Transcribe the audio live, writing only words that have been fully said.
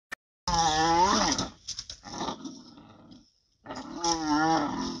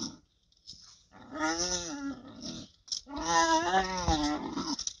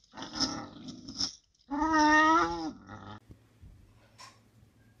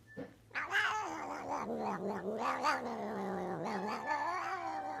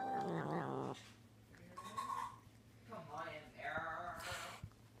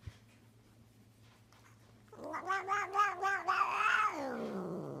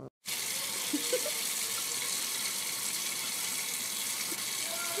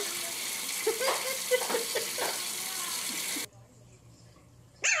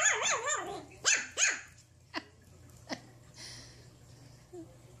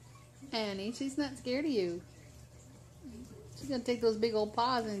Annie, she's not scared of you. She's gonna take those big old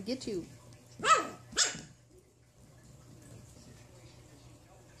paws and get you.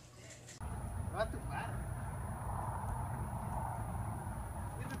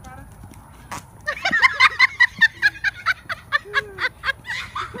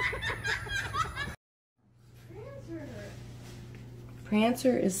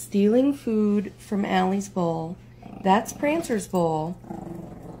 Prancer is stealing food from Allie's bowl. That's Prancer's bowl.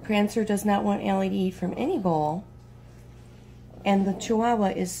 Prancer does not want Allie to eat from any bowl. And the Chihuahua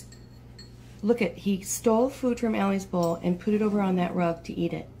is, look at, he stole food from Allie's bowl and put it over on that rug to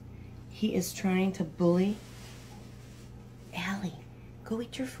eat it. He is trying to bully Allie. Go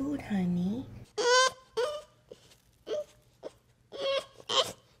eat your food, honey.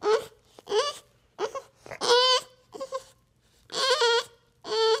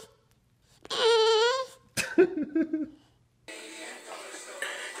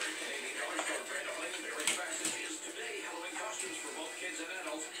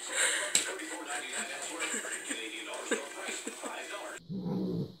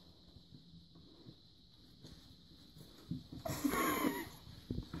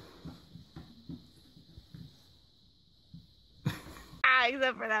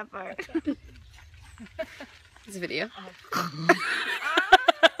 Except for that part. It's a video.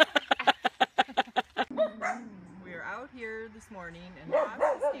 We're out here this morning and Fox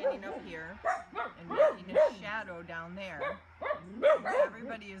is standing up here and making a shadow down there.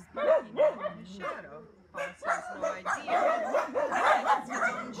 Everybody is barking at his shadow. Fox has no idea that it's his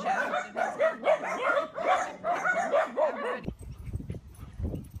own shadow that he's barking. Everybody.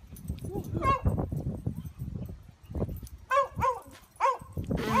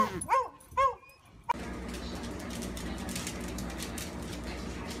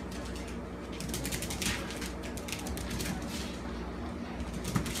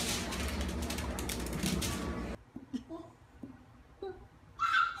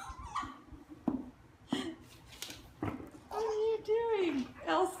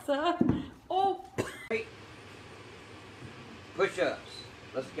 Elsa. Oh. Push-ups.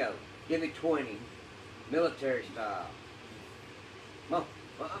 Let's go. Give me 20. Military style. Come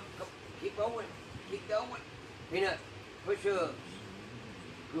on. Come. Keep going. Keep going. Peanut. Push-ups.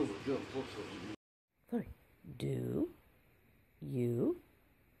 Good. Push-ups. Do you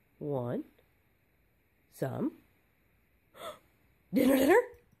want some dinner?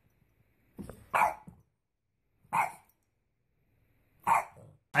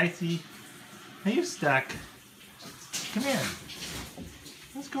 Icy, are you stuck? Come here.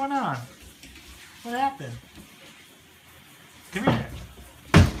 What's going on? What happened? Come here.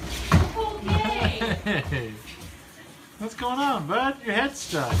 Okay. What's going on, bud? Your head's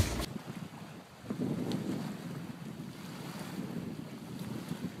stuck.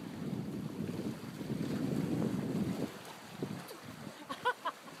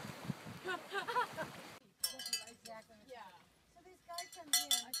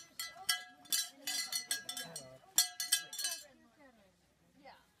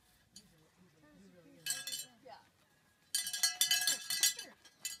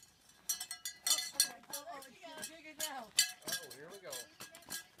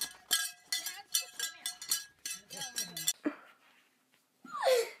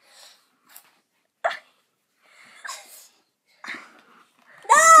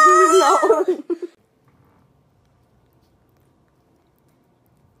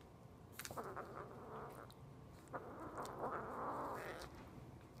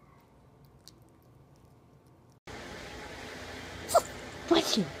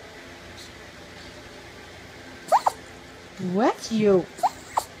 Bless you. Bless you.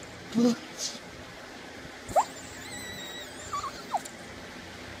 Bless you.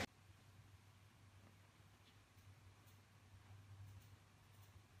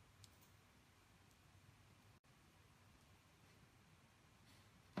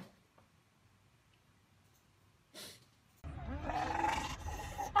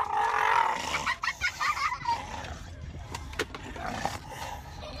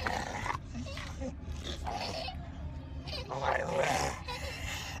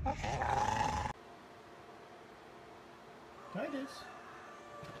 Okay.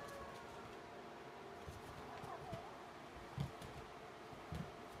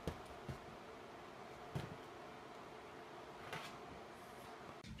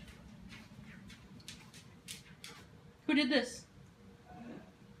 Who did this?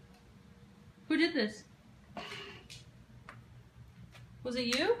 Who did this? Was it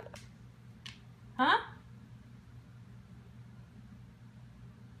you? Huh?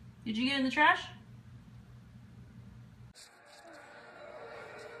 Did you get in the trash?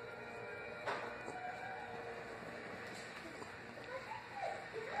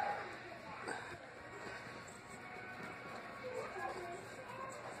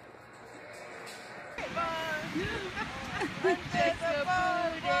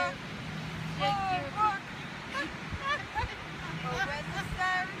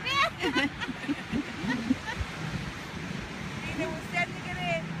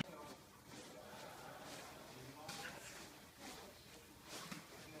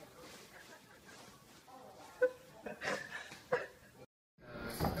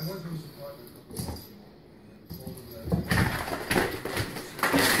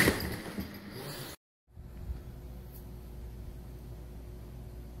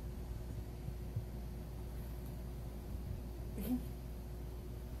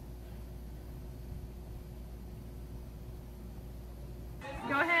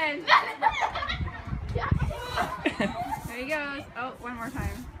 Go ahead. There he goes. Oh, one more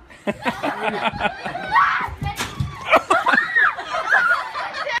time.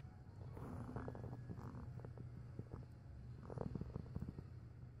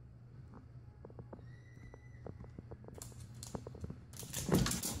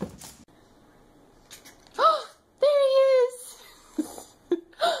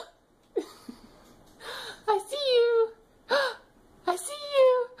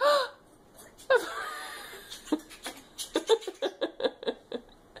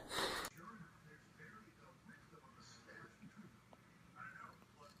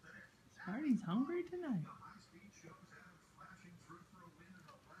 Marty's hungry tonight.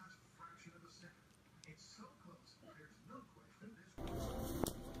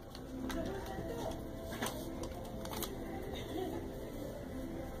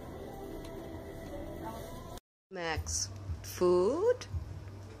 Max, food,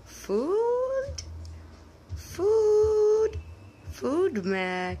 food, food, food,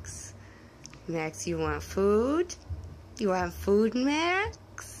 Max. Max, you want food? You want food,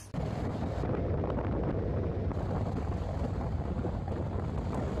 Max?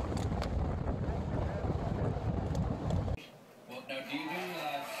 Well, now do you do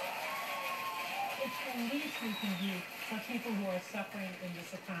It's the least we can do for people who are suffering in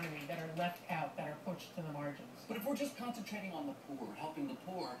this economy, that are left out, that are pushed to the margins. But if we're just concentrating on the poor, helping the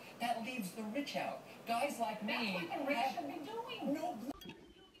poor, that leaves the rich out. Guys like me. That's what the rich should be doing. No.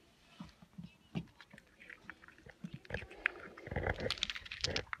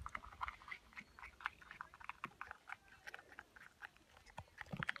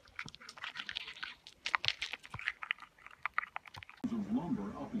 Of lumber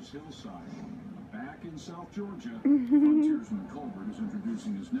up his hillside. Back in South Georgia, frontiersman Colbert is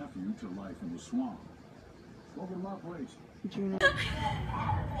introducing his nephew to life in the swamp. Welcome to my place.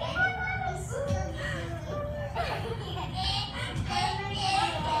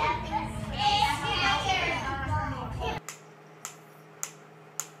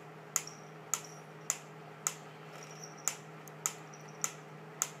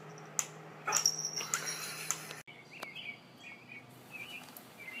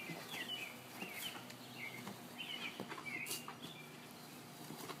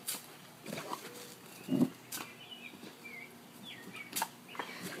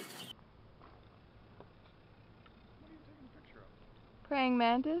 Praying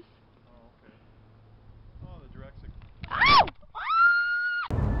mantis. Oh, okay. Oh, the Jurassic.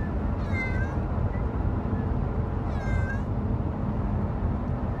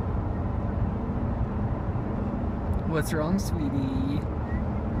 What's wrong, sweetie?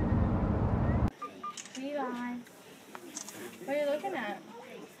 Levi. What are you looking at?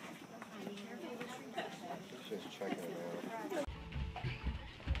 Just checking it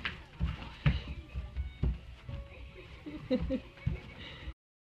out.